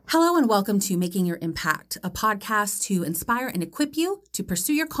Hello and welcome to Making Your Impact, a podcast to inspire and equip you to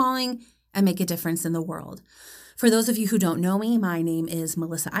pursue your calling and make a difference in the world. For those of you who don't know me, my name is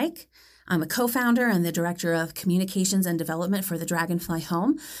Melissa Ike. I'm a co-founder and the director of communications and development for the Dragonfly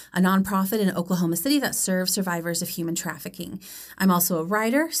Home, a nonprofit in Oklahoma City that serves survivors of human trafficking. I'm also a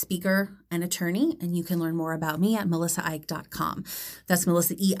writer, speaker, and attorney, and you can learn more about me at melissaike.com. That's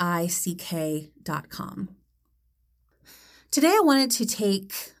melissaeik.com. Today, I wanted to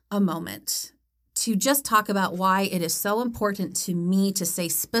take a moment to just talk about why it is so important to me to say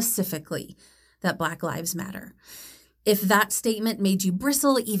specifically that Black Lives Matter. If that statement made you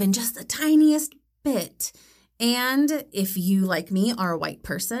bristle even just the tiniest bit, and if you, like me, are a white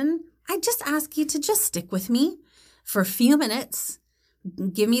person, I just ask you to just stick with me for a few minutes.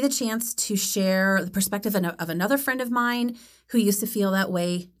 Give me the chance to share the perspective of another friend of mine who used to feel that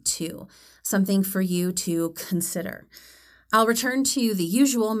way too. Something for you to consider. I'll return to the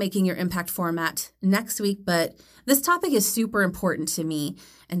usual Making Your Impact format next week, but this topic is super important to me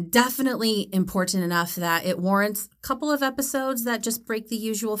and definitely important enough that it warrants a couple of episodes that just break the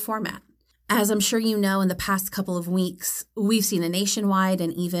usual format. As I'm sure you know, in the past couple of weeks, we've seen a nationwide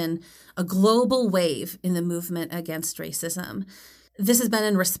and even a global wave in the movement against racism. This has been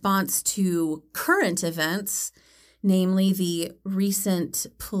in response to current events, namely the recent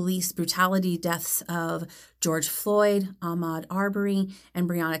police brutality deaths of George Floyd, Ahmaud Arbery, and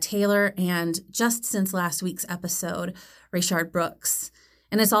Breonna Taylor, and just since last week's episode, Rayshard Brooks.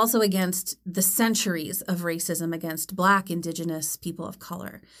 And it's also against the centuries of racism against Black, Indigenous people of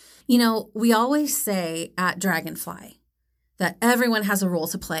color. You know, we always say at Dragonfly that everyone has a role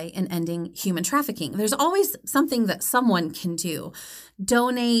to play in ending human trafficking. There's always something that someone can do.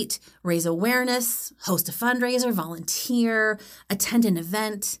 Donate, raise awareness, host a fundraiser, volunteer, attend an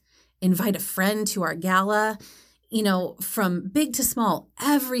event, invite a friend to our gala. You know, from big to small,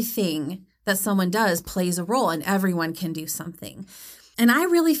 everything that someone does plays a role and everyone can do something. And I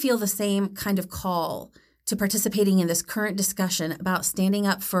really feel the same kind of call to participating in this current discussion about standing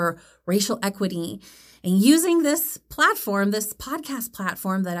up for racial equity and using this platform, this podcast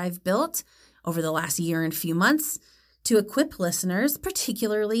platform that I've built over the last year and few months to equip listeners,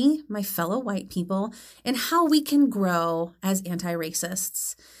 particularly my fellow white people, in how we can grow as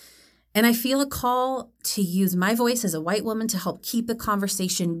anti-racists. And I feel a call to use my voice as a white woman to help keep the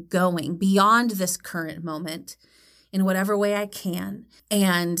conversation going beyond this current moment in whatever way I can,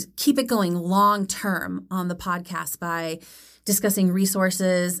 and keep it going long term on the podcast by discussing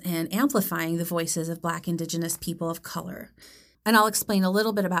resources and amplifying the voices of Black, Indigenous people of color. And I'll explain a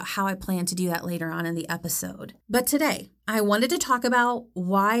little bit about how I plan to do that later on in the episode. But today, I wanted to talk about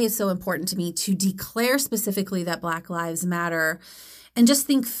why it's so important to me to declare specifically that Black Lives Matter and just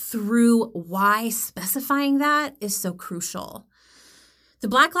think through why specifying that is so crucial. The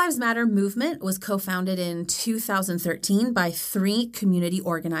Black Lives Matter movement was co-founded in 2013 by three community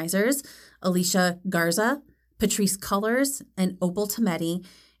organizers, Alicia Garza, Patrisse Cullors, and Opal Tometi,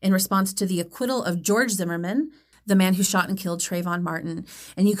 in response to the acquittal of George Zimmerman, the man who shot and killed Trayvon Martin.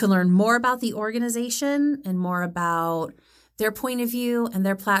 And you can learn more about the organization and more about their point of view and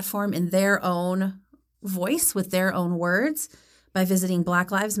their platform in their own voice with their own words by visiting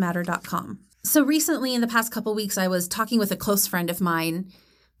blacklivesmatter.com. So recently, in the past couple weeks, I was talking with a close friend of mine,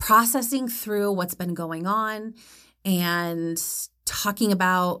 processing through what's been going on and talking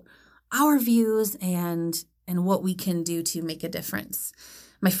about our views and what we can do to make a difference.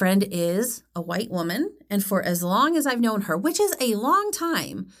 My friend is a white woman, and for as long as I've known her, which is a long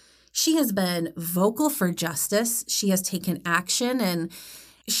time, she has been vocal for justice. She has taken action, and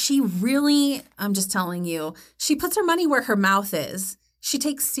she really, I'm just telling you, she puts her money where her mouth is. She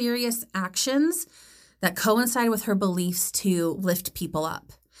takes serious actions that coincide with her beliefs to lift people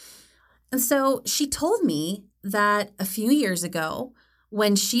up. And so she told me that a few years ago,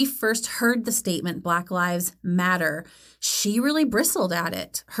 when she first heard the statement, Black Lives Matter, she really bristled at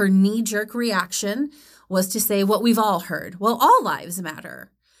it. Her knee-jerk reaction was to say what we've all heard. Well, all lives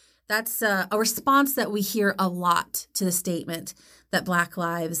matter. That's a response that we hear a lot to the statement that Black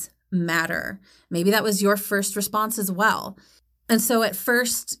Lives Matter. Maybe that was your first response as well. And so at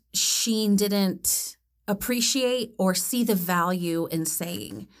first, she didn't appreciate or see the value in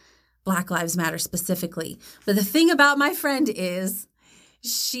saying Black Lives Matter specifically. But the thing about my friend is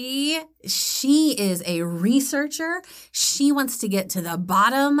she is a researcher. She wants to get to the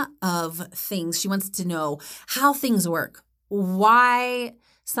bottom of things. She wants to know how things work, why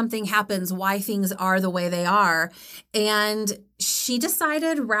something happens, why things are the way they are. And she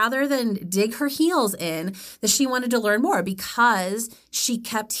decided rather than dig her heels in that she wanted to learn more because she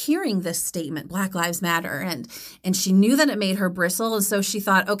kept hearing this statement, Black Lives Matter. And she knew that it made her bristle. And so she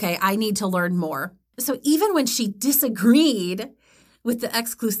thought, okay, I need to learn more. So even when she disagreed with the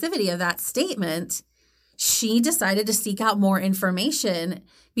exclusivity of that statement, she decided to seek out more information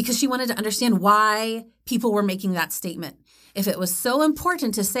because she wanted to understand why people were making that statement. If it was so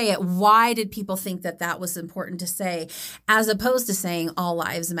important to say it, why did people think that that was important to say, as opposed to saying all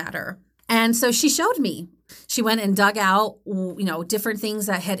lives matter? And so she showed me. She went and dug out, different things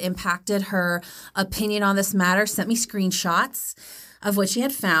that had impacted her opinion on this matter, sent me screenshots of what she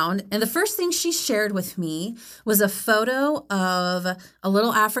had found. And the first thing she shared with me was a photo of a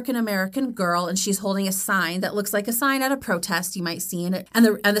little African-American girl, and she's holding a sign that looks like a sign at a protest you might see in it. And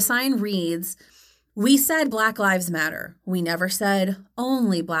the sign reads, "We said Black Lives Matter. We never said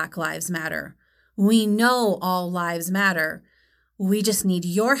only Black Lives Matter. We know all lives matter. We just need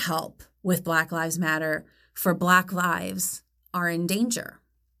your help with Black Lives Matter, for Black lives are in danger."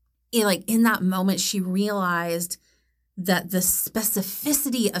 In that moment, she realized that the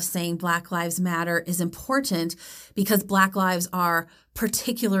specificity of saying Black Lives Matter is important because Black lives are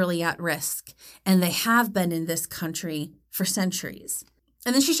particularly at risk, and they have been in this country for centuries.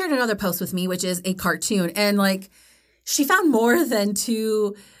 And then she shared another post with me, which is a cartoon. And she found more than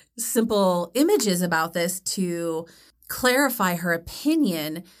two simple images about this to clarify her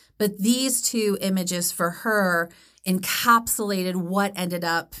opinion. But these two images for her encapsulated what ended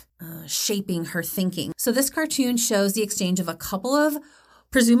up shaping her thinking. So this cartoon shows the exchange of a couple of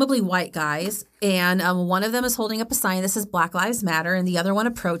presumably white guys. And one of them is holding up a sign that says Black Lives Matter. And the other one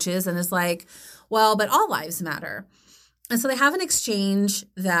approaches and is like, well, but all lives matter. And so they have an exchange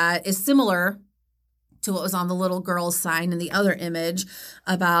that is similar to what was on the little girl's sign in the other image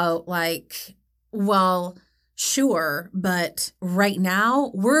about well, sure, but right now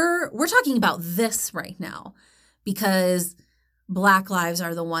we're talking about this right now because Black lives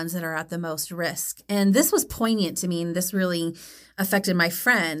are the ones that are at the most risk. And this was poignant to me, and this really affected my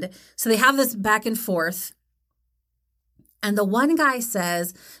friend. So they have this back and forth. And the one guy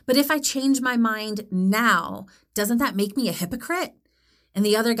says, but if I change my mind now, doesn't that make me a hypocrite? And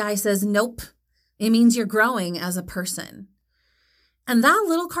the other guy says, nope, it means you're growing as a person. And that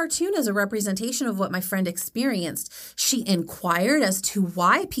little cartoon is a representation of what my friend experienced. She inquired as to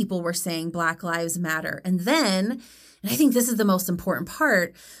why people were saying Black Lives Matter. And then, and I think this is the most important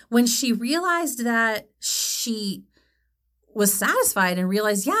part, when she realized that she was satisfied and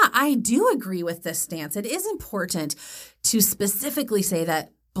realized, yeah, I do agree with this stance. It is important to specifically say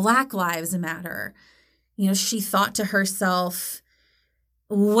that Black lives matter. She thought to herself,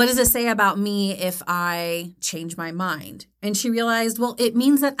 what does it say about me if I change my mind? And she realized, well, it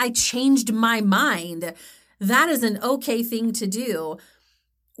means that I changed my mind. That is an okay thing to do.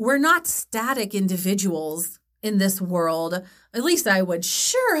 We're not static individuals in this world. At least I would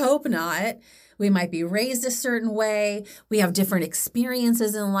sure hope not. We might be raised a certain way. We have different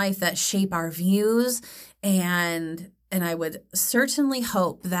experiences in life that shape our views. And I would certainly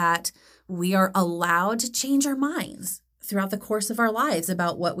hope that we are allowed to change our minds throughout the course of our lives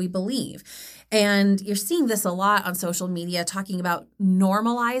about what we believe. And you're seeing this a lot on social media, talking about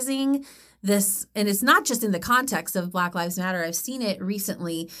normalizing this. And it's not just in the context of Black Lives Matter. I've seen it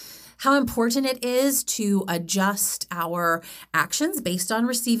recently, how important it is to adjust our actions based on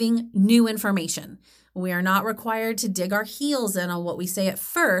receiving new information. We are not required to dig our heels in on what we say at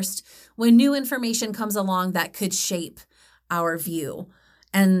first when new information comes along that could shape our view.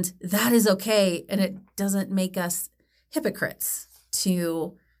 And that is okay. And it doesn't make us hypocrites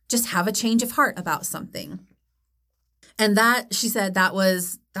to just have a change of heart about something. And that, she said, that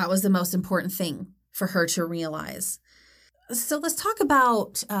was the most important thing for her to realize. So let's talk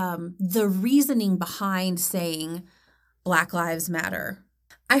about the reasoning behind saying Black Lives Matter.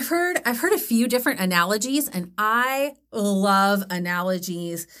 I've heard a few different analogies, and I love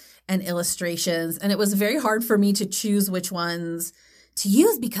analogies and illustrations. And it was very hard for me to choose which ones to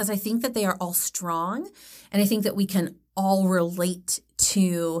use because I think that they are all strong, and I think that we can all relate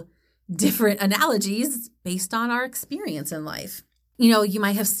to different analogies based on our experience in life. You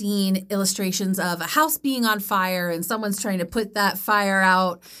might have seen illustrations of a house being on fire and someone's trying to put that fire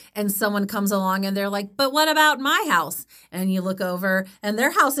out, and someone comes along and they're like, but what about my house? And you look over and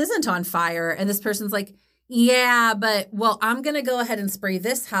their house isn't on fire. And this person's like, Yeah, but well, I'm going to go ahead and spray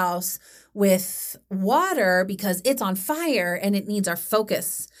this house with water because it's on fire and it needs our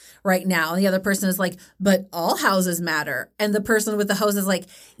focus right now. The other person is like, but all houses matter. And the person with the hose is like,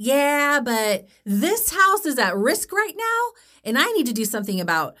 yeah, but this house is at risk right now. And I need to do something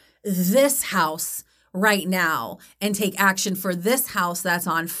about this house right now and take action for this house that's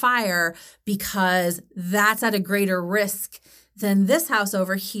on fire because that's at a greater risk than this house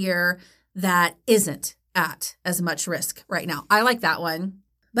over here that isn't at as much risk right now. I like that one.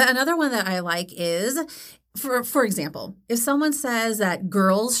 But another one that I like is, for example, if someone says that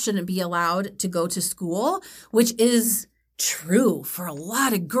girls shouldn't be allowed to go to school, which is true for a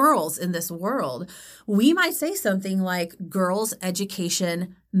lot of girls in this world, we might say something like girls'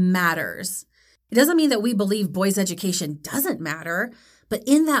 education matters. It doesn't mean that we believe boys' education doesn't matter, but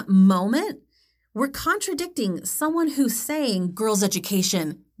in that moment, we're contradicting someone who's saying girls'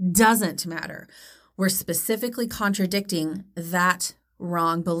 education doesn't matter. We're specifically contradicting that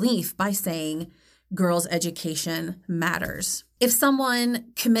wrong belief by saying girls' education matters. If someone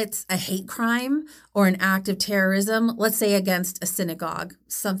commits a hate crime or an act of terrorism, let's say against a synagogue,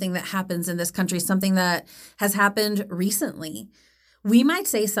 something that happens in this country, something that has happened recently, we might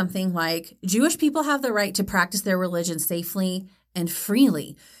say something like, Jewish people have the right to practice their religion safely and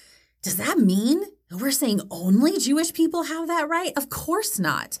freely. Does that mean we're saying only Jewish people have that right? Of course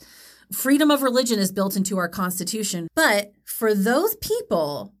not. Freedom of religion is built into our Constitution. But for those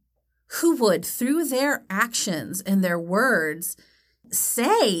people who would, through their actions and their words,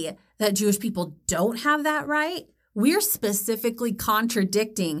 say that Jewish people don't have that right, we're specifically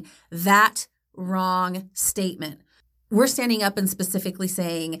contradicting that wrong statement. We're standing up and specifically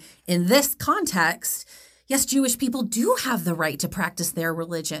saying, in this context, yes, Jewish people do have the right to practice their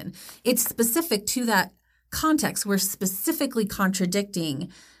religion. It's specific to that context. We're specifically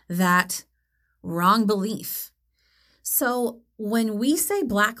contradicting that wrong belief. So when we say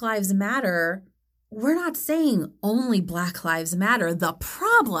Black Lives Matter, we're not saying only Black Lives Matter. The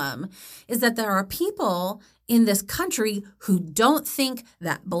problem is that there are people in this country who don't think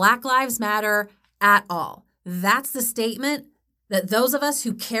that Black Lives Matter at all. That's the statement that those of us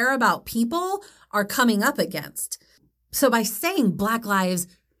who care about people are coming up against. So by saying Black lives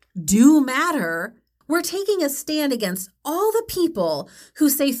do matter, we're taking a stand against all the people who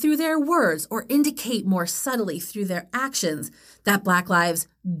say through their words or indicate more subtly through their actions that Black lives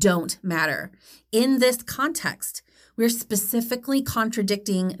don't matter. In this context, we're specifically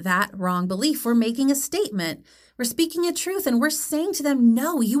contradicting that wrong belief. We're making a statement. We're speaking a truth, and we're saying to them,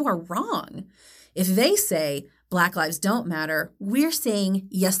 no, you are wrong. If they say Black lives don't matter, we're saying,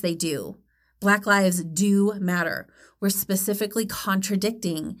 yes, they do. Black lives do matter. We're specifically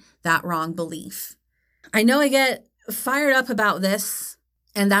contradicting that wrong belief. I know I get fired up about this,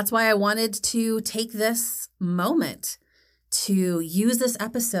 and that's why I wanted to take this moment to use this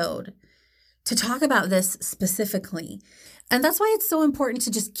episode to talk about this specifically. And that's why it's so important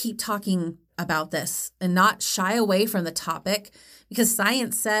to just keep talking about this and not shy away from the topic, because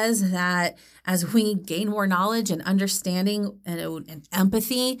science says that as we gain more knowledge and understanding and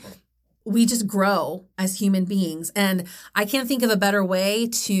empathy, we just grow as human beings. And I can't think of a better way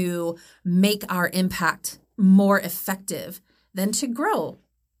to make our impact more effective than to grow.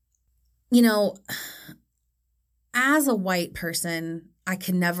 You know, as a white person, I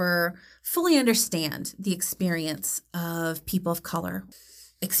can never fully understand the experience of people of color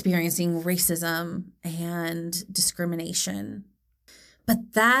experiencing racism and discrimination.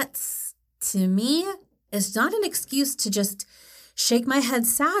 But that's, to me, is not an excuse to just shake my head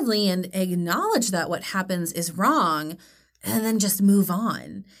sadly and acknowledge that what happens is wrong and then just move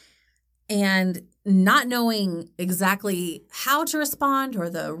on. And not knowing exactly how to respond or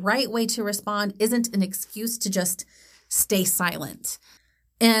the right way to respond isn't an excuse to just stay silent.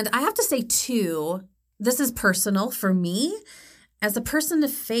 And I have to say, too, this is personal for me. As a person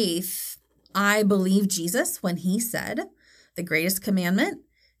of faith, I believe Jesus when he said, the greatest commandment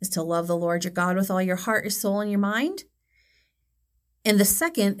is to love the Lord your God with all your heart, your soul, and your mind. And the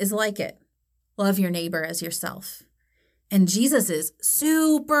second is like it. Love your neighbor as yourself. And Jesus is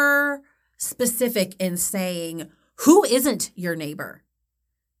super specific in saying, who isn't your neighbor?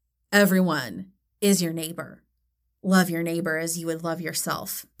 Everyone is your neighbor. Love your neighbor as you would love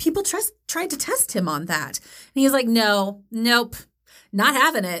yourself. People tried to test him on that. And he's like, nope, not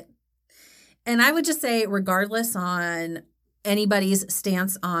having it. And I would just say, regardless on anybody's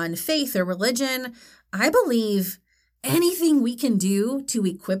stance on faith or religion, I believe anything we can do to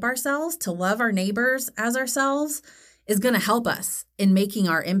equip ourselves to love our neighbors as ourselves is going to help us in making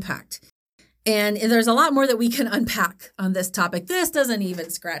our impact. And there's a lot more that we can unpack on this topic. This doesn't even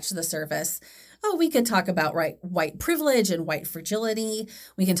scratch the surface. we could talk about white privilege and white fragility.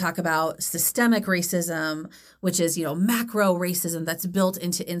 We can talk about systemic racism, which is, macro racism that's built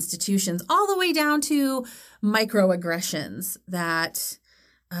into institutions, all the way down to microaggressions that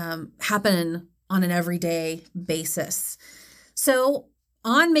happen on an everyday basis. So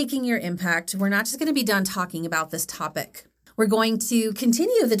on Making Your Impact, we're not just going to be done talking about this topic. We're going to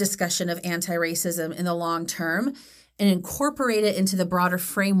continue the discussion of anti-racism in the long term and incorporate it into the broader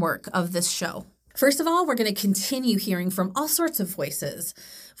framework of this show. First of all, we're going to continue hearing from all sorts of voices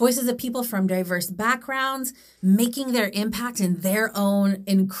of people from diverse backgrounds, making their impact in their own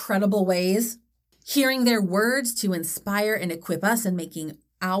incredible ways, hearing their words to inspire and equip us in making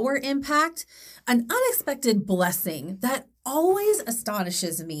our impact, an unexpected blessing that always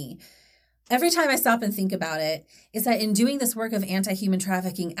astonishes me every time I stop and think about it, is that in doing this work of anti-human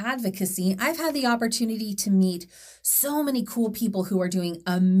trafficking advocacy, I've had the opportunity to meet so many cool people who are doing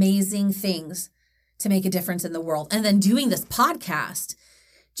amazing things to make a difference in the world. And then doing this podcast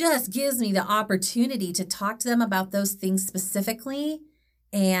just gives me the opportunity to talk to them about those things specifically.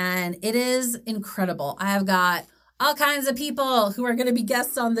 And it is incredible. I have got all kinds of people who are going to be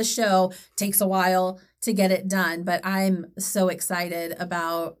guests on the show. Takes a while to get it done, but I'm so excited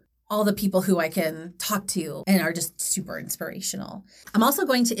about all the people who I can talk to and are just super inspirational. I'm also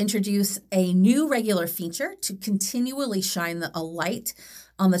going to introduce a new regular feature to continually shine a light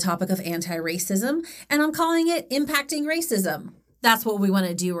on the topic of anti-racism, and I'm calling it Impacting Racism. That's what we want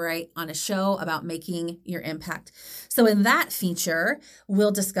to do, right, on a show about making your impact. So in that feature,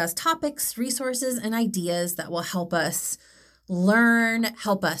 we'll discuss topics, resources, and ideas that will help us learn,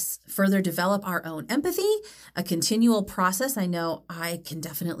 help us further develop our own empathy, a continual process I know I can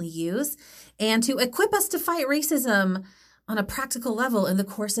definitely use, and to equip us to fight racism on a practical level in the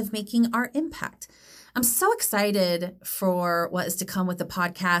course of making our impact. I'm so excited for what is to come with the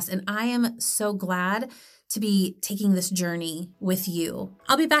podcast, and I am so glad to be taking this journey with you.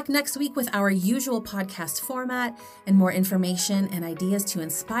 I'll be back next week with our usual podcast format and more information and ideas to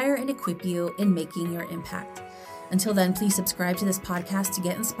inspire and equip you in making your impact. Until then, please subscribe to this podcast to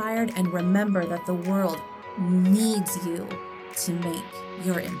get inspired, and remember that the world needs you to make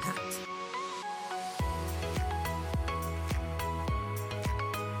your impact.